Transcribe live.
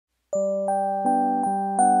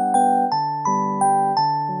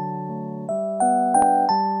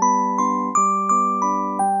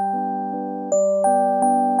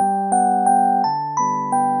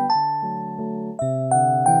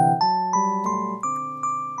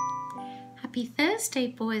Happy Thursday,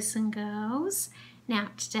 boys and girls. Now,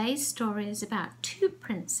 today's story is about two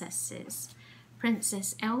princesses,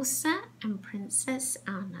 Princess Elsa and Princess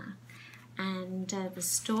Anna. And the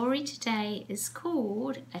story today is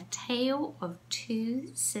called A Tale of Two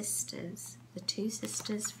Sisters, the two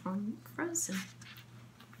sisters from Frozen.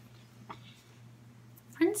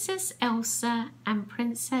 Princess Elsa and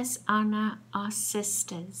Princess Anna are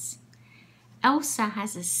sisters. Elsa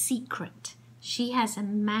has a secret. She has a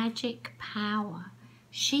magic power.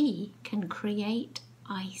 She can create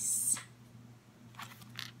ice.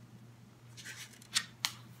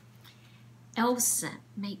 Elsa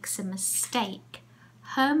makes a mistake.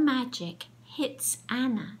 Her magic hits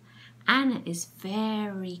Anna. Anna is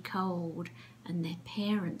very cold and their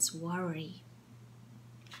parents worry.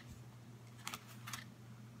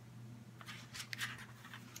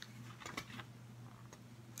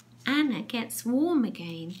 Anna gets warm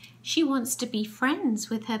again. She wants to be friends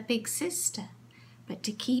with her big sister. But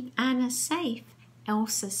to keep Anna safe,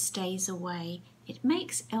 Elsa stays away. It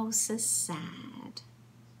makes Elsa sad.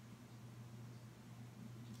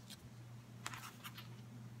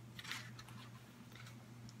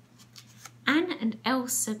 Anna and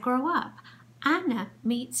Elsa grow up. Anna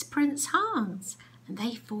meets Prince Hans and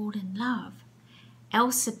they fall in love.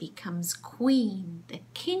 Elsa becomes queen. The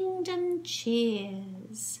kingdom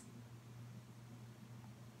cheers.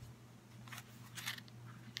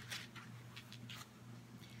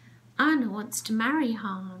 Anna wants to marry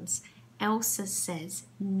Hans. Elsa says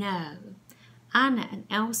no. Anna and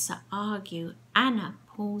Elsa argue. Anna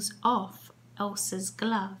pulls off Elsa's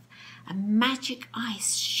glove. A magic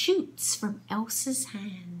ice shoots from Elsa's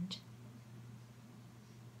hand.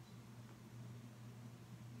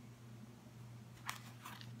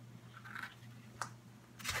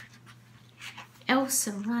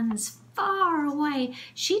 Elsa runs far away.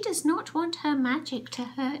 She does not want her magic to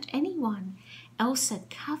hurt anyone. Elsa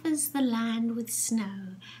covers the land with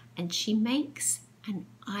snow and she makes an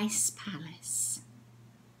ice palace.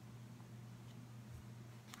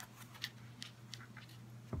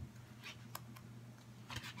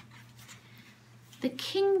 The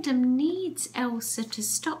kingdom needs Elsa to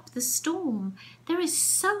stop the storm. There is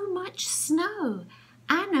so much snow.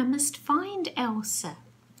 Anna must find Elsa.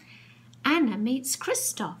 Anna meets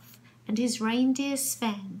Kristoff and his reindeer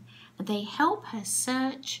Sven, and they help her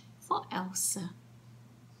search for Elsa.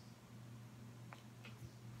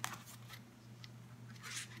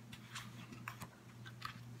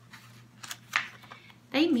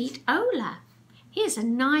 They meet Olaf. He is a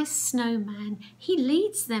nice snowman. He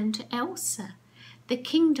leads them to Elsa. The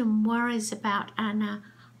kingdom worries about Anna.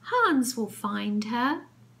 Hans will find her.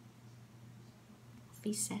 Off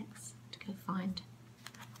he sets to go find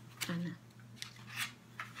Anna.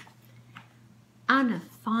 Anna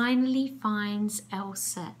finally finds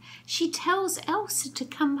Elsa. She tells Elsa to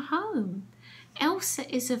come home.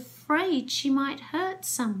 Elsa is afraid she might hurt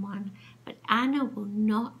someone, but Anna will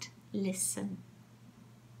not listen.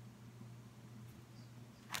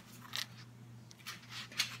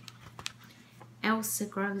 Elsa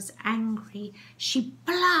grows angry. She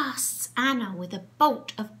blasts Anna with a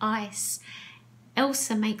bolt of ice.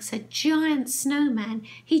 Elsa makes a giant snowman.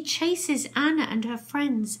 He chases Anna and her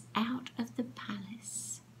friends out of the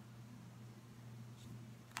palace.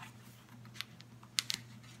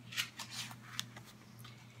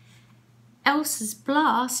 Elsa's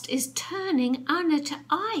blast is turning Anna to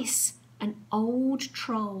ice. An old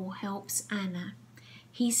troll helps Anna.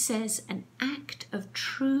 He says an act of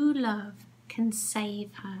true love can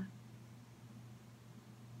save her.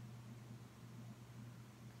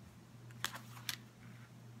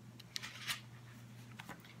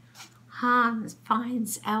 Hans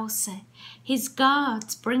finds Elsa. His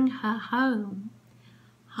guards bring her home.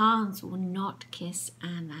 Hans will not kiss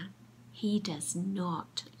Anna. He does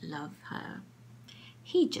not love her.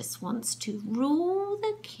 He just wants to rule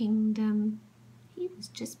the kingdom. He was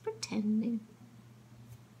just pretending.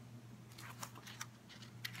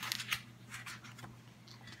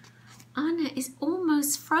 Anna is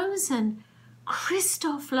almost frozen.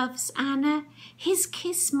 Kristoff loves Anna. His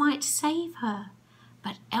kiss might save her.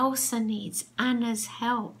 But Elsa needs Anna's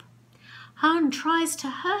help. Hans tries to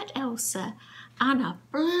hurt Elsa. Anna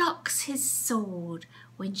blocks his sword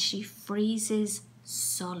when she freezes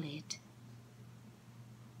solid.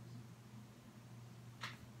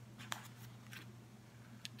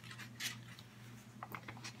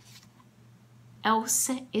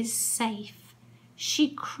 Elsa is safe. She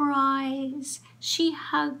cries. She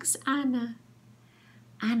hugs Anna.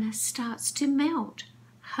 Anna starts to melt.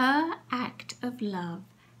 Her act of love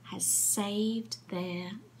has saved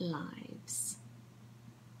their lives.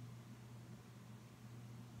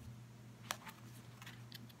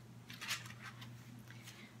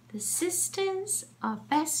 The sisters are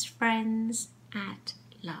best friends at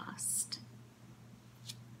last.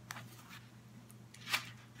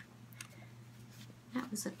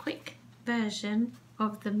 That was a quick version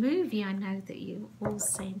of the movie I know that you've all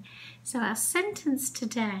seen. So our sentence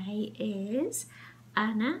today is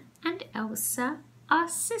Anna and Elsa are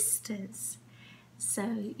sisters.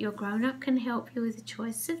 So your grown-up can help you with a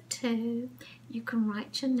choice of two. You can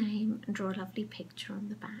write your name and draw a lovely picture on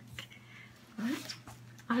the back. Right?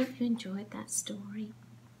 I hope you enjoyed that story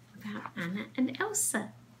about Anna and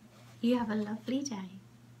Elsa. You have a lovely day.